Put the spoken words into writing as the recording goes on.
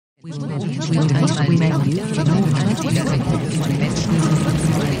Ja,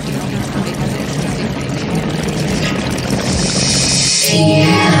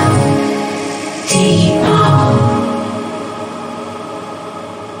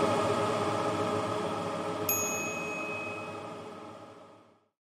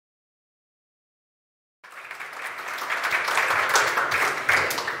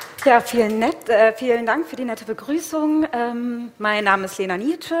 vielen Dank für die nette Begrüßung. Mein Name ist Lena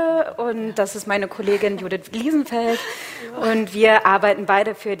Nitsche und das ist meine Kollegin Judith Liesenfeld und wir arbeiten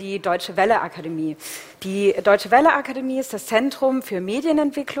beide für die Deutsche Welle Akademie. Die Deutsche Welle Akademie ist das Zentrum für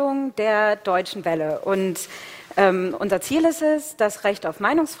Medienentwicklung der Deutschen Welle und unser Ziel ist es, das Recht auf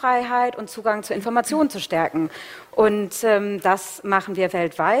Meinungsfreiheit und Zugang zu Informationen zu stärken. Und das machen wir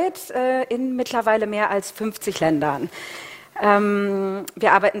weltweit in mittlerweile mehr als 50 Ländern.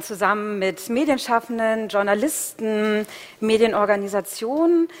 Wir arbeiten zusammen mit Medienschaffenden, Journalisten,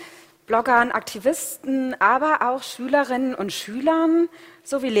 Medienorganisationen, Bloggern, Aktivisten, aber auch Schülerinnen und Schülern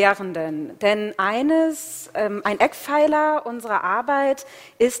sowie Lehrenden. Denn ein Eckpfeiler unserer Arbeit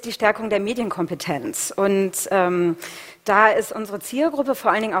ist die Stärkung der Medienkompetenz. Und da ist unsere Zielgruppe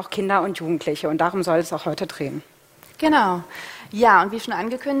vor allen Dingen auch Kinder und Jugendliche. Und darum soll es auch heute drehen. Genau. Ja, und wie schon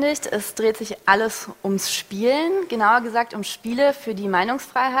angekündigt, es dreht sich alles ums Spielen, genauer gesagt um Spiele für die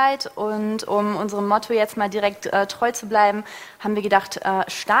Meinungsfreiheit. Und um unserem Motto jetzt mal direkt treu zu bleiben, haben wir gedacht,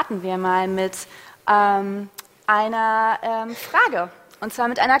 starten wir mal mit einer Frage. Und zwar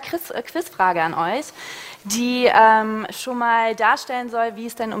mit einer Quizfrage an euch, die schon mal darstellen soll, wie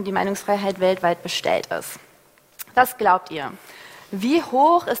es denn um die Meinungsfreiheit weltweit bestellt ist. Was glaubt ihr? Wie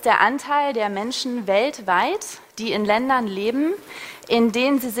hoch ist der Anteil der Menschen weltweit, die in Ländern leben, in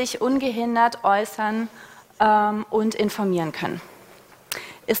denen sie sich ungehindert äußern und informieren können?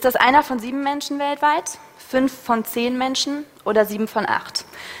 Ist das 1 von 7 Menschen weltweit, 5 von 10 Menschen oder 7 von 8?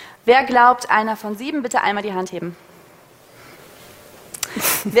 Wer glaubt 1 von 7? Bitte einmal die Hand heben.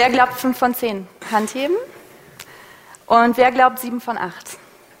 Wer glaubt 5 von 10? Hand heben. Und wer glaubt 7 von 8?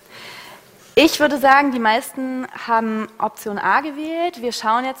 Ich würde sagen, die meisten haben Option A gewählt. Wir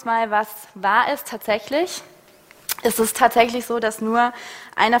schauen jetzt mal, was wahr ist tatsächlich. Es ist tatsächlich so, dass nur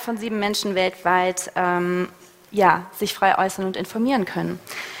 1 von 7 Menschen weltweit sich frei äußern und informieren können.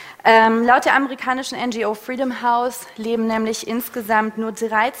 Laut der amerikanischen NGO Freedom House leben nämlich insgesamt nur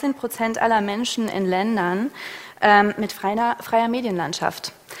 13% aller Menschen in Ländern mit freier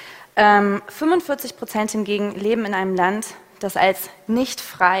Medienlandschaft. 45% hingegen leben in einem Land, das als nicht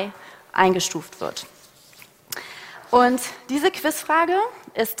frei eingestuft wird. Und diese Quizfrage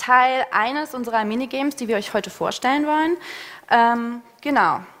ist Teil eines unserer Minigames, die wir euch heute vorstellen wollen.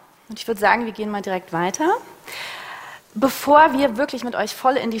 Genau. Und ich würde sagen, wir gehen mal direkt weiter. Bevor wir wirklich mit euch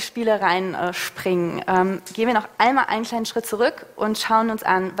voll in die Spiele reinspringen, gehen wir noch einmal einen kleinen Schritt zurück und schauen uns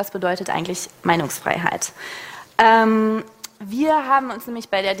an, was bedeutet eigentlich Meinungsfreiheit. Wir haben uns nämlich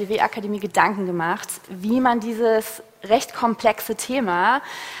bei der DW Akademie Gedanken gemacht, wie man dieses recht komplexe Thema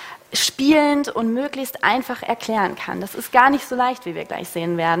spielend und möglichst einfach erklären kann. Das ist gar nicht so leicht, wie wir gleich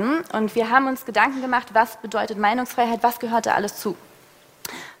sehen werden. Und wir haben uns Gedanken gemacht, was bedeutet Meinungsfreiheit, was gehört da alles zu.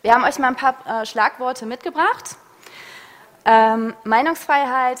 Wir haben euch mal ein paar Schlagworte mitgebracht.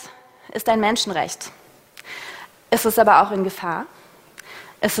 Meinungsfreiheit ist ein Menschenrecht. Es ist aber auch in Gefahr.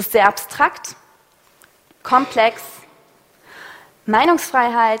 Es ist sehr abstrakt, komplex.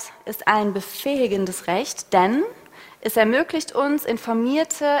 Meinungsfreiheit ist ein befähigendes Recht, denn es ermöglicht uns,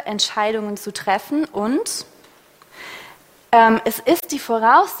 informierte Entscheidungen zu treffen und es ist die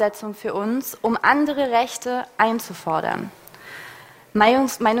Voraussetzung für uns, um andere Rechte einzufordern.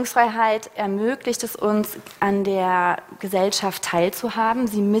 Meinungsfreiheit ermöglicht es uns, an der Gesellschaft teilzuhaben,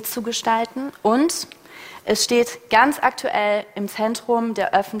 sie mitzugestalten und es steht ganz aktuell im Zentrum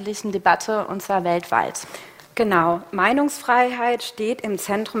der öffentlichen Debatte und zwar weltweit. Genau, Meinungsfreiheit steht im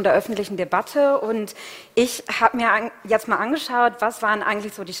Zentrum der öffentlichen Debatte und ich habe mir jetzt mal angeschaut, was waren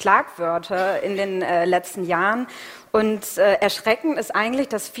eigentlich so die Schlagwörter in den letzten Jahren und erschreckend ist eigentlich,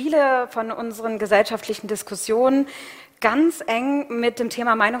 dass viele von unseren gesellschaftlichen Diskussionen ganz eng mit dem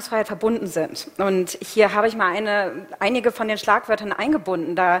Thema Meinungsfreiheit verbunden sind. Und hier habe ich mal einige von den Schlagwörtern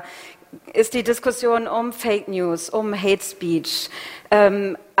eingebunden. Da ist die Diskussion um Fake News, um Hate Speech,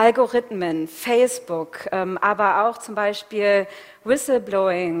 Algorithmen, Facebook, aber auch zum Beispiel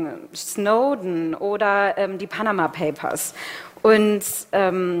Whistleblowing, Snowden oder die Panama Papers. Und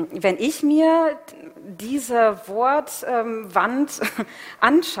wenn ich mir diese Wortwand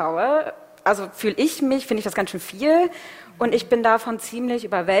anschaue, also finde ich das ganz schön viel und ich bin davon ziemlich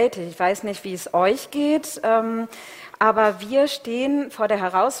überwältigt. Ich weiß nicht, wie es euch geht, aber wir stehen vor der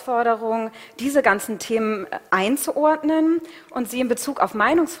Herausforderung, diese ganzen Themen einzuordnen und sie in Bezug auf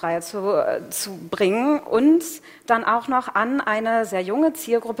Meinungsfreiheit zu bringen und dann auch noch an eine sehr junge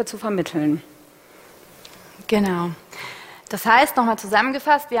Zielgruppe zu vermitteln. Genau. Das heißt, nochmal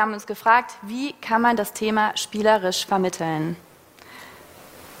zusammengefasst, wir haben uns gefragt, wie kann man das Thema spielerisch vermitteln?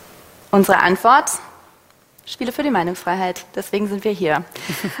 Unsere Antwort: Spiele für die Meinungsfreiheit. Deswegen sind wir hier.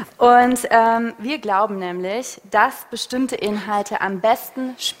 Und wir glauben nämlich, dass bestimmte Inhalte am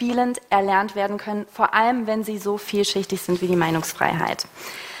besten spielend erlernt werden können, vor allem wenn sie so vielschichtig sind wie die Meinungsfreiheit.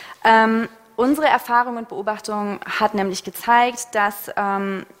 Unsere Erfahrung und Beobachtung hat nämlich gezeigt, dass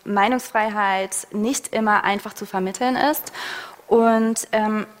Meinungsfreiheit nicht immer einfach zu vermitteln ist. Und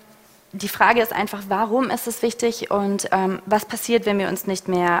die Frage ist einfach, warum ist es wichtig und was passiert, wenn wir uns nicht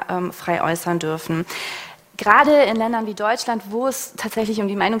mehr frei äußern dürfen? Gerade in Ländern wie Deutschland, wo es tatsächlich um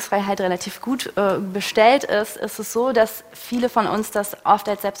die Meinungsfreiheit relativ gut bestellt ist, ist es so, dass viele von uns das oft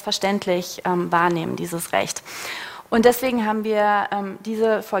als selbstverständlich wahrnehmen, dieses Recht. Und deswegen haben wir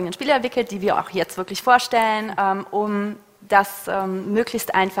diese folgenden Spiele entwickelt, die wir auch jetzt wirklich vorstellen, um das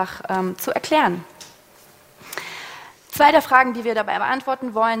möglichst einfach zu erklären. Zwei der Fragen, die wir dabei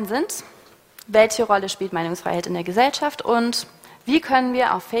beantworten wollen, sind: Welche Rolle spielt Meinungsfreiheit in der Gesellschaft und wie können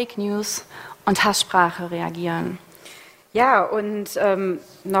wir auf Fake News und Hasssprache reagieren? Ja, und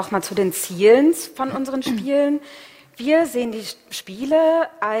nochmal zu den Zielen von unseren Spielen. Wir sehen die Spiele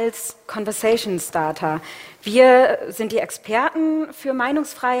als Conversation Starter. Wir sind die Experten für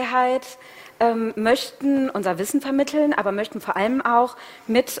Meinungsfreiheit, möchten unser Wissen vermitteln, aber möchten vor allem auch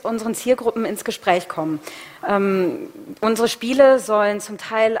mit unseren Zielgruppen ins Gespräch kommen. Unsere Spiele sollen zum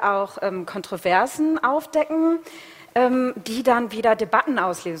Teil auch Kontroversen aufdecken, die dann wieder Debatten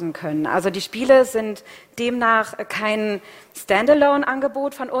auslösen können. Also die Spiele sind demnach kein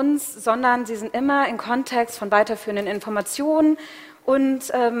Standalone-Angebot von uns, sondern sie sind immer im Kontext von weiterführenden Informationen und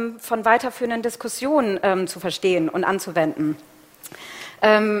von weiterführenden Diskussionen zu verstehen und anzuwenden.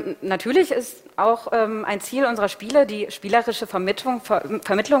 Natürlich ist auch ein Ziel unserer Spiele die spielerische Vermittlung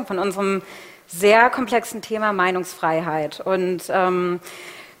von unserem sehr komplexen Thema Meinungsfreiheit. Und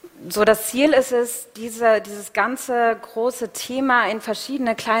so das Ziel ist es, dieses ganze große Thema in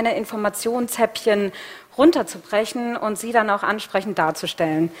verschiedene kleine Informationshäppchen runterzubrechen und sie dann auch ansprechend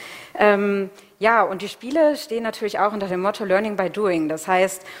darzustellen. Ja, und die Spiele stehen natürlich auch unter dem Motto Learning by Doing. Das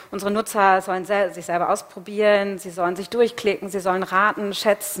heißt, unsere Nutzer sollen sich selber ausprobieren, sie sollen sich durchklicken, sie sollen raten,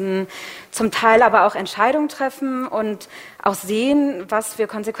 schätzen, zum Teil aber auch Entscheidungen treffen und auch sehen, was für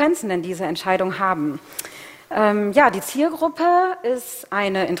Konsequenzen denn diese Entscheidungen haben. Ja, die Zielgruppe ist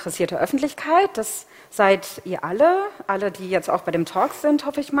eine interessierte Öffentlichkeit. Das seid ihr alle, die jetzt auch bei dem Talk sind,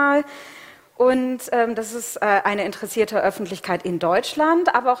 hoffe ich mal. Und das ist eine interessierte Öffentlichkeit in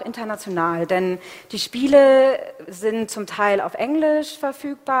Deutschland, aber auch international. Denn die Spiele sind zum Teil auf Englisch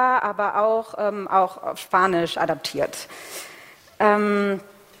verfügbar, aber auch auf Spanisch adaptiert.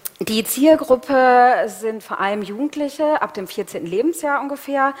 Die Zielgruppe sind vor allem Jugendliche ab dem 14. Lebensjahr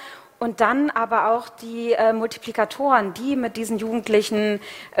ungefähr. Und dann aber auch die Multiplikatoren, die mit diesen Jugendlichen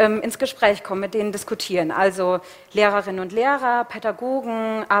ins Gespräch kommen, mit denen diskutieren. Also Lehrerinnen und Lehrer,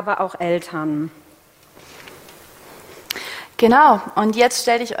 Pädagogen, aber auch Eltern. Genau, und jetzt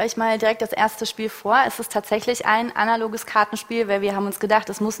stelle ich euch mal direkt das erste Spiel vor. Es ist tatsächlich ein analoges Kartenspiel, weil wir haben uns gedacht,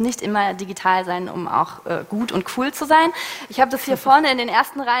 es muss nicht immer digital sein, um auch gut und cool zu sein. Ich habe das hier vorne in den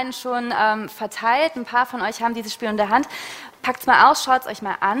ersten Reihen schon verteilt. Ein paar von euch haben dieses Spiel in der Hand. Packt es mal aus, schaut es euch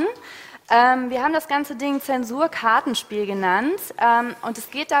mal an. Wir haben das ganze Ding Zensur-Kartenspiel genannt und es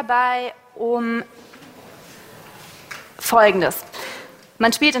geht dabei um Folgendes.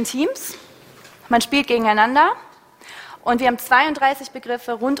 Man spielt in Teams, man spielt gegeneinander und wir haben 32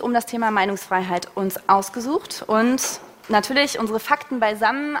 Begriffe rund um das Thema Meinungsfreiheit uns ausgesucht und natürlich unsere Fakten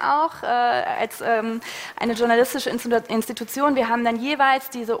beisammen auch als eine journalistische Institution. Wir haben dann jeweils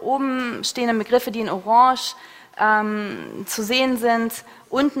diese oben stehenden Begriffe, die in Orange zu sehen sind,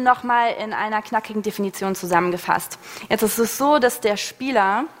 unten nochmal in einer knackigen Definition zusammengefasst. Jetzt ist es so, dass der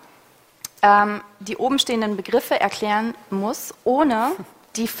Spieler die oben stehenden Begriffe erklären muss, ohne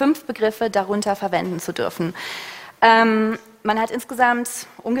die 5 Begriffe darunter verwenden zu dürfen. man hat insgesamt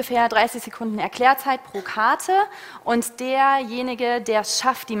ungefähr 30 Sekunden Erklärzeit pro Karte und derjenige, der es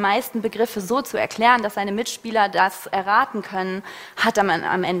schafft, die meisten Begriffe so zu erklären, dass seine Mitspieler das erraten können, hat dann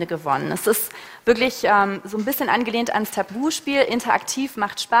am Ende gewonnen. Es ist wirklich so ein bisschen angelehnt ans Tabuspiel, interaktiv,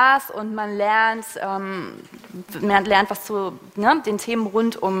 macht Spaß und man lernt was zu den Themen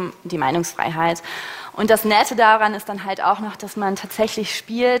rund um die Meinungsfreiheit. Und das Nette daran ist dann halt auch noch, dass man tatsächlich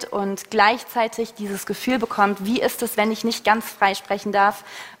spielt und gleichzeitig dieses Gefühl bekommt, wie ist es, wenn ich nicht ganz frei sprechen darf,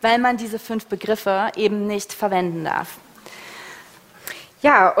 weil man diese 5 Begriffe eben nicht verwenden darf.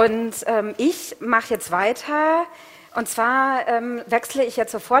 Ja, und ich mache jetzt weiter. Und zwar wechsle ich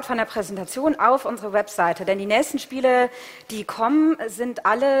jetzt sofort von der Präsentation auf unsere Webseite, denn die nächsten Spiele, die kommen, sind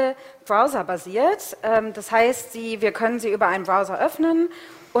alle browserbasiert. Das heißt, wir können sie über einen Browser öffnen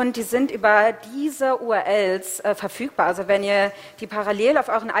und die sind über diese URLs verfügbar. Also wenn ihr die parallel auf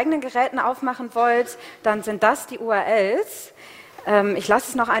euren eigenen Geräten aufmachen wollt, dann sind das die URLs. Ich lasse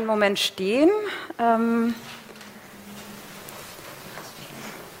es noch einen Moment stehen.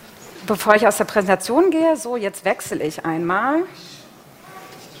 Bevor ich aus der Präsentation gehe, so, jetzt wechsle ich einmal.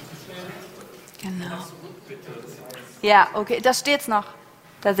 Genau. Ja, okay, da steht's noch.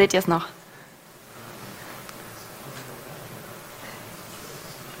 Da seht ihr es noch.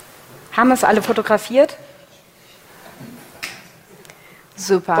 Haben es alle fotografiert?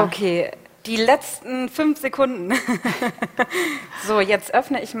 Super. Okay, die letzten 5 Sekunden. So, jetzt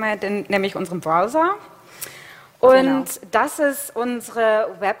öffne ich mal nämlich unseren Browser. Und das ist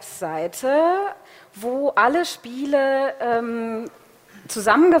unsere Webseite, wo alle Spiele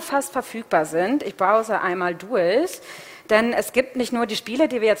zusammengefasst verfügbar sind. Ich browse einmal durch, denn es gibt nicht nur die Spiele,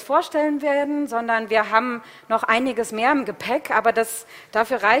 die wir jetzt vorstellen werden, sondern wir haben noch einiges mehr im Gepäck, aber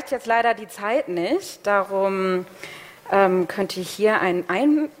dafür reicht jetzt leider die Zeit nicht. Darum könnt ihr hier einen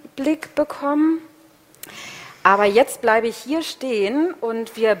Einblick bekommen. Aber jetzt bleibe ich hier stehen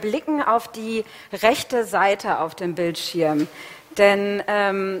und wir blicken auf die rechte Seite auf dem Bildschirm. Denn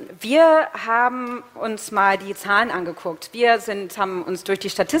wir haben uns mal die Zahlen angeguckt. Wir haben uns durch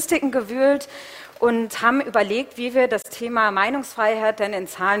die Statistiken gewühlt und haben überlegt, wie wir das Thema Meinungsfreiheit denn in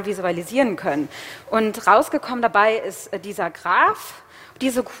Zahlen visualisieren können. Und rausgekommen dabei ist dieser Graph,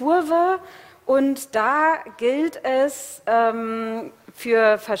 diese Kurve. Und da gilt es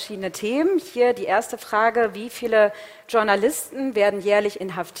für verschiedene Themen. Hier die erste Frage, wie viele Journalisten werden jährlich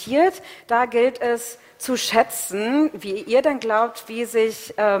inhaftiert? Da gilt es zu schätzen, wie ihr denn glaubt, wie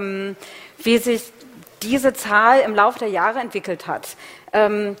sich diese Zahl im Laufe der Jahre entwickelt hat.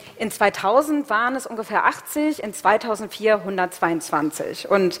 In 2000 waren es ungefähr 80, in 2004 122.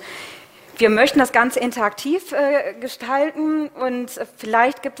 Und wir möchten das Ganze interaktiv gestalten und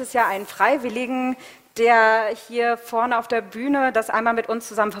vielleicht gibt es ja einen Freiwilligen, der hier vorne auf der Bühne das einmal mit uns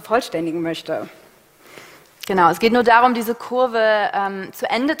zusammen vervollständigen möchte. Genau, es geht nur darum, diese Kurve zu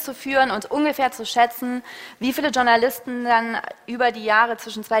Ende zu führen und ungefähr zu schätzen, wie viele Journalisten dann über die Jahre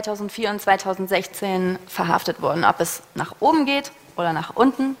zwischen 2004 und 2016 verhaftet wurden. Ob es nach oben geht oder nach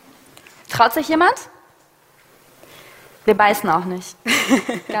unten. Traut sich jemand? Wir beißen auch nicht,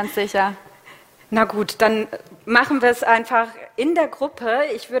 ganz sicher. Na gut, dann machen wir es einfach in der Gruppe.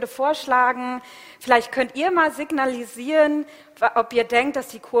 Ich würde vorschlagen, vielleicht könnt ihr mal signalisieren, ob ihr denkt, dass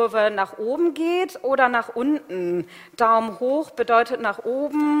die Kurve nach oben geht oder nach unten. Daumen hoch bedeutet nach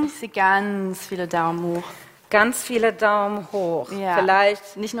oben. Ich sehe ganz viele Daumen hoch. Ganz viele Daumen hoch. Ja,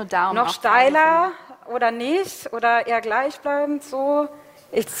 vielleicht nicht nur Daumen. Noch steiler oder nicht? Oder eher gleichbleibend so?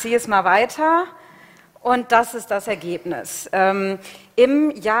 Ich ziehe es mal weiter. Und das ist das Ergebnis.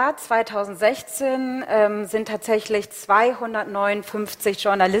 Im Jahr 2016 sind tatsächlich 259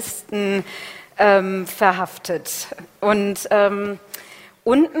 Journalisten verhaftet. Und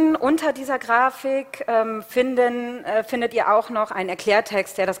unten unter dieser Grafik findet ihr auch noch einen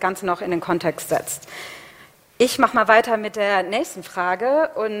Erklärtext, der das Ganze noch in den Kontext setzt. Ich mache mal weiter mit der nächsten Frage.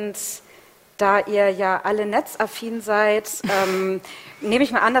 Und da ihr ja alle netzaffin seid, nehme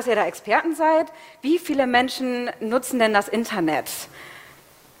ich mal an, dass ihr da Experten seid. Wie viele Menschen nutzen denn das Internet?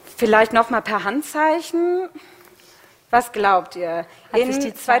 Vielleicht noch mal per Handzeichen. Was glaubt ihr?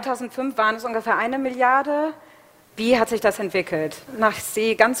 In 2005 waren es ungefähr 1 Milliarde. Wie hat sich das entwickelt? Ich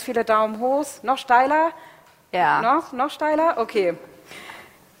sehe ganz viele Daumen hoch. Noch steiler? Ja. Noch steiler? Okay.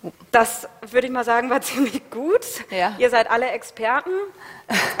 Das würde ich mal sagen, war ziemlich gut. Ja. Ihr seid alle Experten.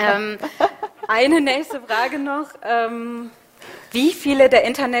 Eine nächste Frage noch. Wie viele der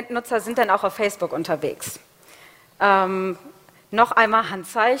Internetnutzer sind denn auch auf Facebook unterwegs? Noch einmal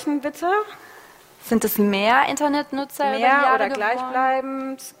Handzeichen, bitte. Sind es mehr Internetnutzer mehr über die Jahre oder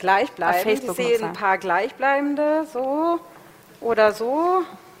geworden? Gleichbleibend? Ich sehe ein paar Gleichbleibende, so oder so.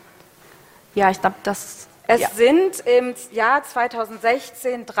 Ja, ich glaube, das Es sind im Jahr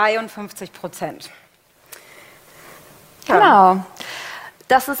 2016 53%. Ja. Genau.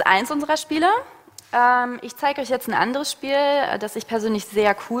 Das ist eins unserer Spiele. Ich zeige euch jetzt ein anderes Spiel, das ich persönlich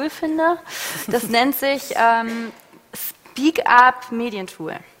sehr cool finde. Das nennt sich Speak Up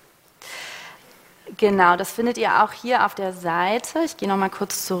Medientool. Genau, das findet ihr auch hier auf der Seite. Ich gehe noch mal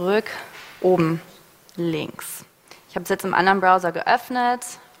kurz zurück. Oben links. Ich habe es jetzt im anderen Browser geöffnet.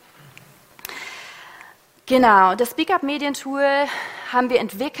 Genau, das Speak Up Medientool haben wir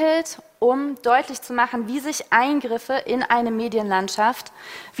entwickelt, um deutlich zu machen, wie sich Eingriffe in eine Medienlandschaft,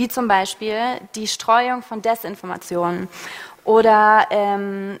 wie zum Beispiel die Streuung von Desinformationen oder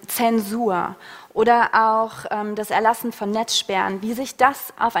Zensur oder auch das Erlassen von Netzsperren, wie sich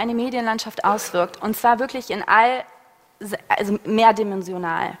das auf eine Medienlandschaft auswirkt. Und zwar wirklich also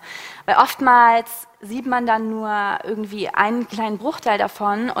mehrdimensional. Weil oftmals sieht man dann nur irgendwie einen kleinen Bruchteil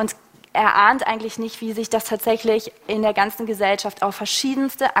davon und erahnt eigentlich nicht, wie sich das tatsächlich in der ganzen Gesellschaft auf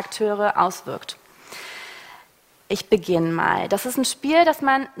verschiedenste Akteure auswirkt. Ich beginne mal. Das ist ein Spiel, das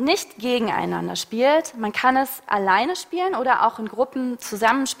man nicht gegeneinander spielt. Man kann es alleine spielen oder auch in Gruppen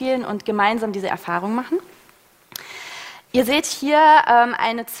zusammenspielen und gemeinsam diese Erfahrung machen. Ihr seht hier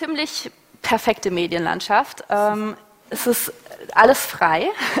eine ziemlich perfekte Medienlandschaft. Es ist alles frei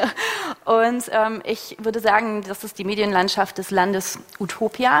und ich würde sagen, das ist die Medienlandschaft des Landes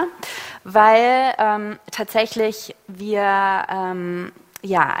Utopia, weil tatsächlich wir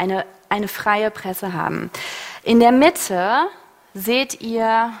eine freie Presse haben. In der Mitte seht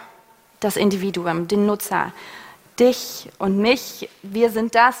ihr das Individuum, den Nutzer. Dich und mich, wir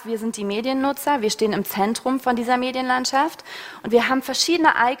sind die Mediennutzer, wir stehen im Zentrum von dieser Medienlandschaft und wir haben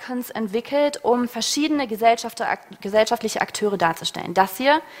verschiedene Icons entwickelt, um verschiedene gesellschaftliche Akteure darzustellen. Das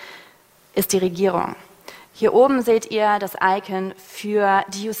hier ist die Regierung. Hier oben seht ihr das Icon für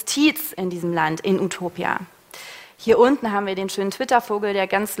die Justiz in diesem Land, in Utopia. Hier unten haben wir den schönen Twitter-Vogel, der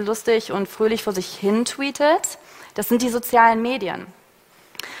ganz lustig und fröhlich vor sich hin tweetet. Das sind die sozialen Medien.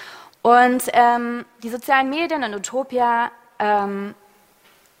 Und die sozialen Medien in Utopia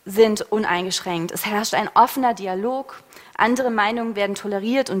sind uneingeschränkt. Es herrscht ein offener Dialog, andere Meinungen werden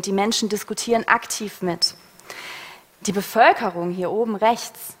toleriert und die Menschen diskutieren aktiv mit. Die Bevölkerung hier oben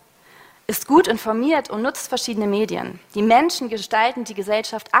rechts ist gut informiert und nutzt verschiedene Medien. Die Menschen gestalten die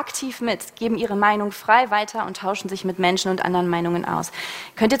Gesellschaft aktiv mit, geben ihre Meinung frei weiter und tauschen sich mit Menschen und anderen Meinungen aus.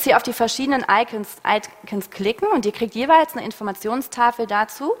 Ihr könnt jetzt hier auf die verschiedenen Icons klicken und ihr kriegt jeweils eine Informationstafel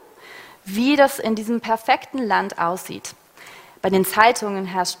dazu, wie das in diesem perfekten Land aussieht. Bei den Zeitungen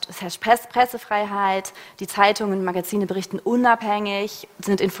herrscht Pressefreiheit, die Zeitungen und Magazine berichten unabhängig,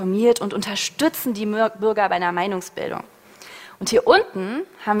 sind informiert und unterstützen die Bürger bei einer Meinungsbildung. Und hier unten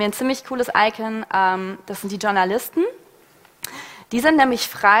haben wir ein ziemlich cooles Icon, das sind die Journalisten. Die sind nämlich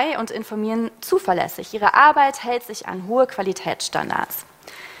frei und informieren zuverlässig. Ihre Arbeit hält sich an hohe Qualitätsstandards.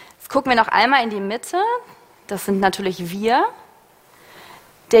 Jetzt gucken wir noch einmal in die Mitte, das sind natürlich wir.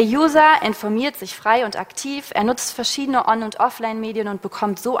 Der User informiert sich frei und aktiv, er nutzt verschiedene On- und Offline-Medien und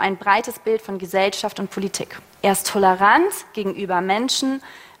bekommt so ein breites Bild von Gesellschaft und Politik. Er ist tolerant gegenüber Menschen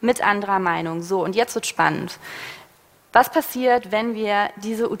mit anderer Meinung. So, und jetzt wird spannend. Was passiert, wenn wir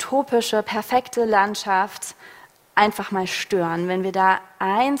diese utopische, perfekte Landschaft einfach mal stören, wenn wir da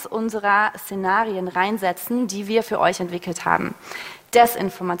eins unserer Szenarien reinsetzen, die wir für euch entwickelt haben?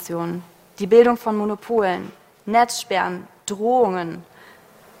 Desinformation, die Bildung von Monopolen, Netzsperren, Drohungen,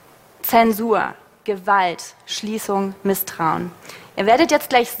 Zensur, Gewalt, Schließung, Misstrauen. Ihr werdet jetzt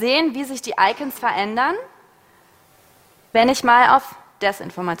gleich sehen, wie sich die Icons verändern, wenn ich mal auf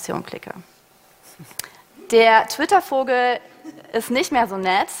Desinformation klicke. Der Twitter-Vogel ist nicht mehr so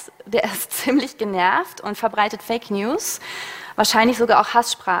nett, der ist ziemlich genervt und verbreitet Fake News, wahrscheinlich sogar auch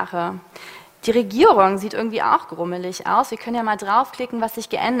Hasssprache. Die Regierung sieht irgendwie auch grummelig aus. Wir können ja mal draufklicken, was sich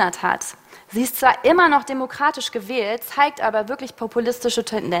geändert hat. Sie ist zwar immer noch demokratisch gewählt, zeigt aber wirklich populistische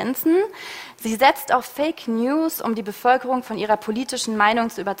Tendenzen. Sie setzt auf Fake News, um die Bevölkerung von ihrer politischen Meinung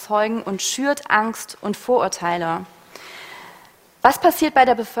zu überzeugen und schürt Angst und Vorurteile. Was passiert bei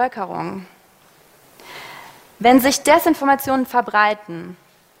der Bevölkerung? Wenn sich Desinformationen verbreiten,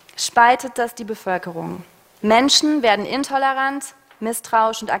 spaltet das die Bevölkerung. Menschen werden intolerant,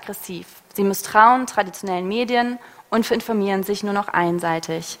 misstrauisch und aggressiv. Sie misstrauen traditionellen Medien und informieren sich nur noch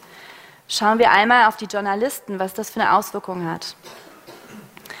einseitig. Schauen wir einmal auf die Journalisten, was das für eine Auswirkung hat.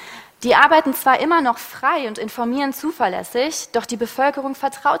 Die arbeiten zwar immer noch frei und informieren zuverlässig, doch die Bevölkerung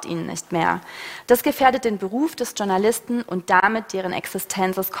vertraut ihnen nicht mehr. Das gefährdet den Beruf des Journalisten und damit deren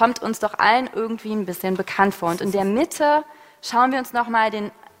Existenz. Das kommt uns doch allen irgendwie ein bisschen bekannt vor. Und in der Mitte schauen wir uns nochmal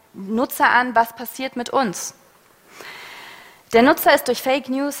den Nutzer an, was passiert mit uns. Der Nutzer ist durch Fake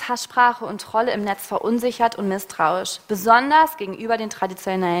News, Hasssprache und Trolle im Netz verunsichert und misstrauisch, besonders gegenüber den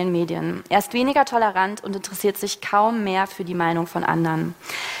traditionellen Medien. Er ist weniger tolerant und interessiert sich kaum mehr für die Meinung von anderen.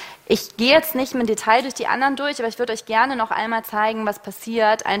 Ich gehe jetzt nicht im Detail durch die anderen durch, aber ich würde euch gerne noch einmal zeigen, was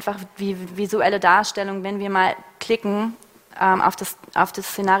passiert, einfach wie visuelle Darstellung, wenn wir mal klicken auf das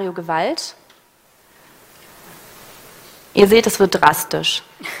Szenario Gewalt. Ihr seht, es wird drastisch.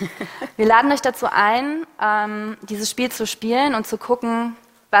 Wir laden euch dazu ein, dieses Spiel zu spielen und zu gucken,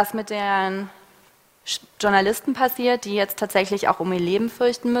 was mit den Journalisten passiert, die jetzt tatsächlich auch um ihr Leben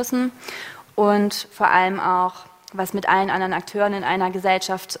fürchten müssen und vor allem auch, was mit allen anderen Akteuren in einer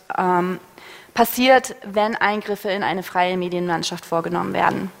Gesellschaft passiert, wenn Eingriffe in eine freie Medienlandschaft vorgenommen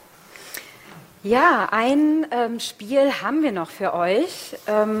werden. Ja, ein Spiel haben wir noch für euch.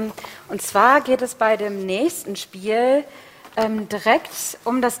 Und zwar geht es bei dem nächsten Spiel direkt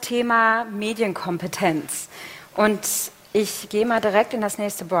um das Thema Medienkompetenz. Und ich gehe mal direkt in das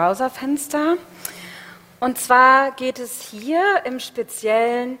nächste Browserfenster. Und zwar geht es hier im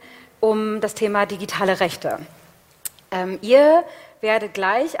Speziellen um das Thema digitale Rechte. Ihr werdet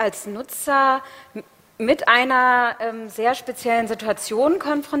gleich als Nutzer mit einer sehr speziellen Situation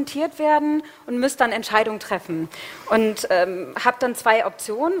konfrontiert werden und müsst dann Entscheidungen treffen. Und habt dann 2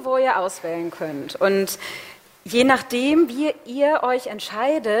 Optionen, wo ihr auswählen könnt. Und je nachdem, wie ihr euch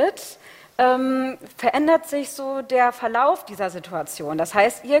entscheidet, verändert sich so der Verlauf dieser Situation. Das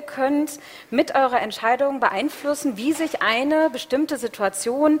heißt, ihr könnt mit eurer Entscheidung beeinflussen, wie sich eine bestimmte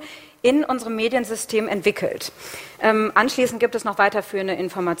Situation in unserem Mediensystem entwickelt. Anschließend gibt es noch weiterführende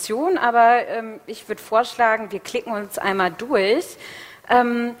Informationen, aber ich würde vorschlagen, wir klicken uns einmal durch.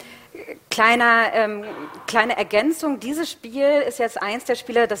 Kleine Ergänzung, dieses Spiel ist jetzt eins der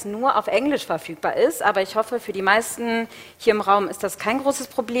Spiele, das nur auf Englisch verfügbar ist, aber ich hoffe, für die meisten hier im Raum ist das kein großes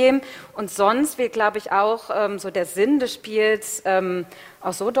Problem. Und sonst wird, glaube ich, auch so der Sinn des Spiels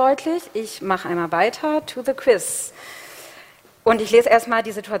auch so deutlich. Ich mache einmal weiter, to the quiz. Und ich lese erstmal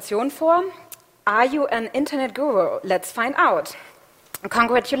die Situation vor. Are you an Internet guru? Let's find out.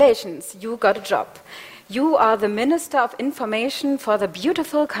 Congratulations, you got a job. You are the Minister of Information for the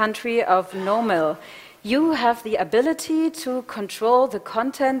beautiful country of No-Mill. You have the ability to control the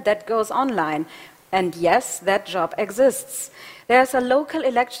content that goes online. And yes, that job exists. There's a local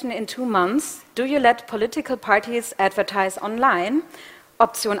election in 2 months. Do you let political parties advertise online?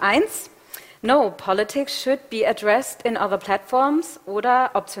 Option 1. No, politics should be addressed in other platforms. Oder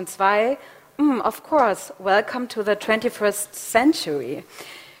Option 2, of course, welcome to the 21st century.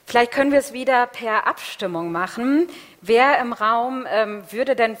 Vielleicht können wir es wieder per Abstimmung machen. Wer im Raum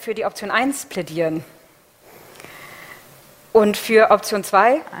würde denn für die Option 1 plädieren? Und für Option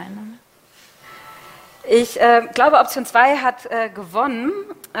 2? Ich glaube, Option 2 hat gewonnen.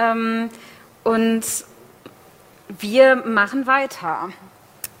 Und wir machen weiter.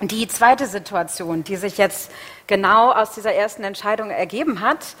 Die zweite Situation, die sich jetzt genau aus dieser ersten Entscheidung ergeben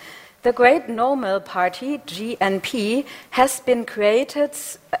hat, the Great No-Mill Party, GNP, has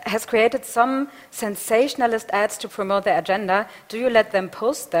created some sensationalist ads to promote their agenda. Do you let them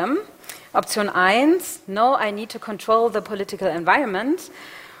post them? Option 1, no, I need to control the political environment.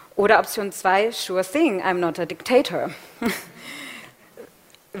 Oder Option 2, sure thing, I'm not a dictator.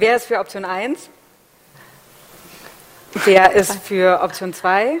 Wer ist für Option 1? Wer ist für Option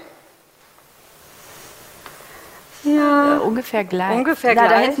 2? Ja, ungefähr gleich. Ungefähr gleich.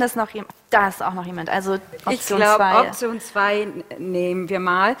 Da hinten ist noch jemand. Da ist auch noch jemand. Also Option 2. Ich glaube, Option 2 nehmen wir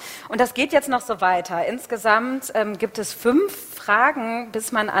mal. Und das geht jetzt noch so weiter. Insgesamt gibt es 5 Fragen,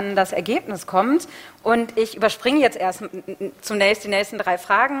 bis man an das Ergebnis kommt. Und ich überspringe jetzt erst zunächst die nächsten 3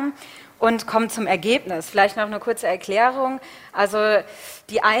 Fragen und komme zum Ergebnis. Vielleicht noch eine kurze Erklärung. Also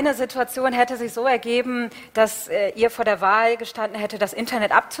die eine Situation hätte sich so ergeben, dass ihr vor der Wahl gestanden hätte, das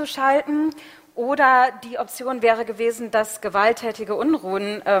Internet abzuschalten. Oder die Option wäre gewesen, dass gewalttätige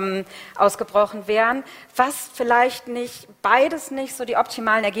Unruhen ausgebrochen wären, was vielleicht nicht, beides nicht so die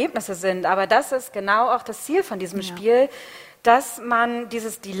optimalen Ergebnisse sind. Aber das ist genau auch das Ziel von diesem Spiel, dass man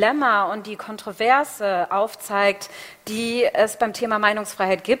dieses Dilemma und die Kontroverse aufzeigt, die es beim Thema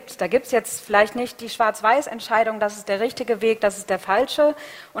Meinungsfreiheit gibt. Da gibt es jetzt vielleicht nicht die Schwarz-Weiß-Entscheidung, das ist der richtige Weg, das ist der falsche.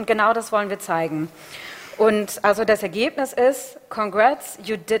 Und genau das wollen wir zeigen. Und also das Ergebnis ist, congrats,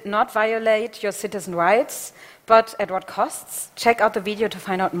 you did not violate your citizen rights, but at what costs? Check out the video to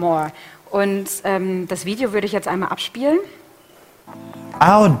find out more. Und das Video würde ich jetzt einmal abspielen.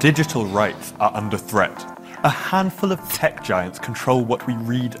 Our digital rights are under threat. A handful of tech giants control what we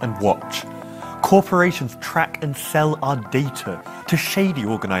read and watch. Corporations track and sell our data to shady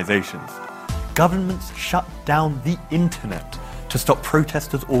organizations. Governments shut down the internet to stop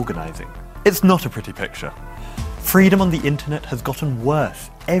protesters organizing. It's not a pretty picture. Freedom on the internet has gotten worse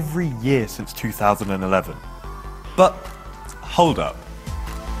every year since 2011. But hold up.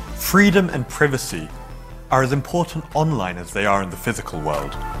 Freedom and privacy are as important online as they are in the physical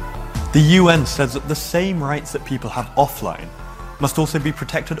world. The UN says that the same rights that people have offline must also be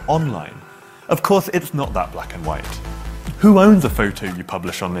protected online. Of course, it's not that black and white. Who owns a photo you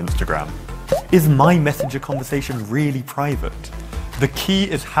publish on Instagram? Is my Messenger conversation really private? The key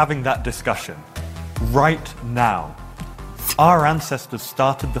is having that discussion right now. Our ancestors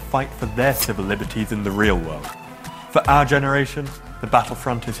started the fight for their civil liberties in the real world. For our generation, the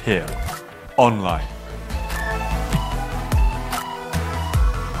battlefront is here, online.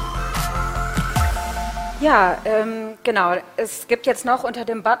 Ja, genau. Es gibt jetzt noch unter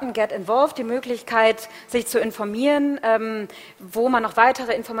dem Button Get Involved die Möglichkeit, sich zu informieren, wo man noch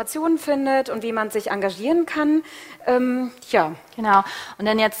weitere Informationen findet und wie man sich engagieren kann. Ja. Genau. Und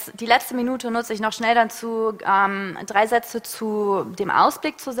dann jetzt die letzte Minute nutze ich noch schnell dazu, 3 Sätze zu dem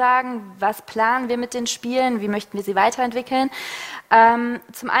Ausblick zu sagen. Was planen wir mit den Spielen? Wie möchten wir sie weiterentwickeln?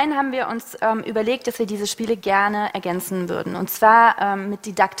 Zum einen haben wir uns überlegt, dass wir diese Spiele gerne ergänzen würden. Und zwar mit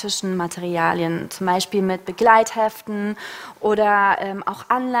didaktischen Materialien, zum Beispiel mit Begleitheften oder auch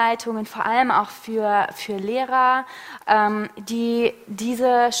Anleitungen, vor allem auch für Lehrer, die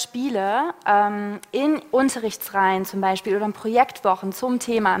diese Spiele in Unterrichtsreihen zum Beispiel oder in Projektwochen zum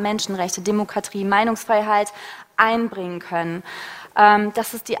Thema Menschenrechte, Demokratie, Meinungsfreiheit einbringen können.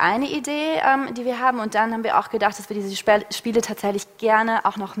 Das ist die eine Idee, die wir haben. Und dann haben wir auch gedacht, dass wir diese Spiele tatsächlich gerne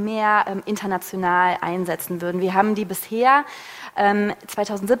auch noch mehr international einsetzen würden. Wir haben die bisher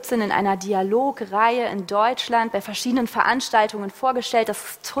 2017 in einer Dialogreihe in Deutschland bei verschiedenen Veranstaltungen vorgestellt. Das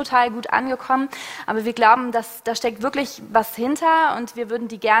ist total gut angekommen. Aber wir glauben, dass da steckt wirklich was hinter. Und wir würden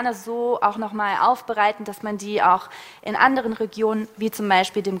die gerne so auch nochmal aufbereiten, dass man die auch in anderen Regionen, wie zum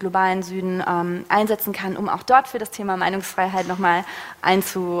Beispiel dem globalen Süden, einsetzen kann, um auch dort für das Thema Meinungsfreiheit nochmal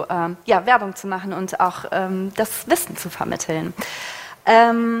Werbung zu machen und auch das Wissen zu vermitteln.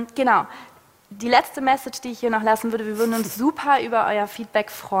 Genau. Die letzte Message, die ich hier noch lassen würde, wir würden uns super über euer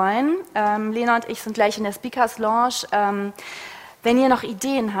Feedback freuen. Lena und ich sind gleich in der Speakers Lounge. Wenn ihr noch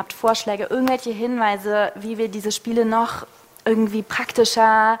Ideen habt, Vorschläge, irgendwelche Hinweise, wie wir diese Spiele noch irgendwie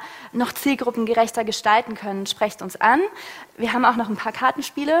praktischer, noch zielgruppengerechter gestalten können, sprecht uns an. Wir haben auch noch ein paar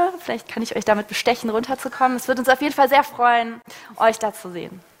Kartenspiele. Vielleicht kann ich euch damit bestechen, runterzukommen. Es würde uns auf jeden Fall sehr freuen, euch da zu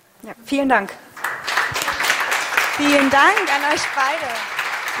sehen. Ja, vielen Dank. Vielen Dank an euch beide.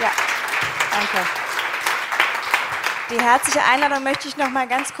 Ja, danke. Die herzliche Einladung möchte ich noch mal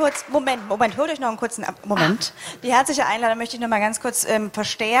ganz kurz, Moment, holt euch noch einen kurzen Moment. Die herzliche Einladung möchte ich noch mal ganz kurz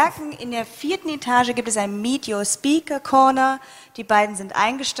verstärken. In der 4. Etage gibt es ein Meet Your Speaker Corner. Die beiden sind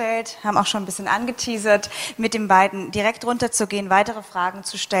eingestellt, haben auch schon ein bisschen angeteasert, mit den beiden direkt runterzugehen, weitere Fragen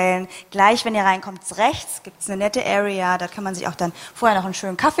zu stellen. Gleich, wenn ihr reinkommt, rechts gibt es eine nette Area, da kann man sich auch dann vorher noch einen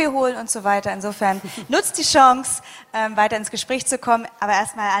schönen Kaffee holen und so weiter. Insofern nutzt die Chance, weiter ins Gespräch zu kommen. Aber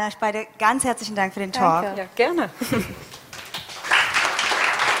erstmal an euch beide ganz herzlichen Dank für den Talk. Ja, gerne.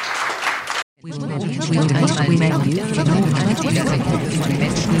 We make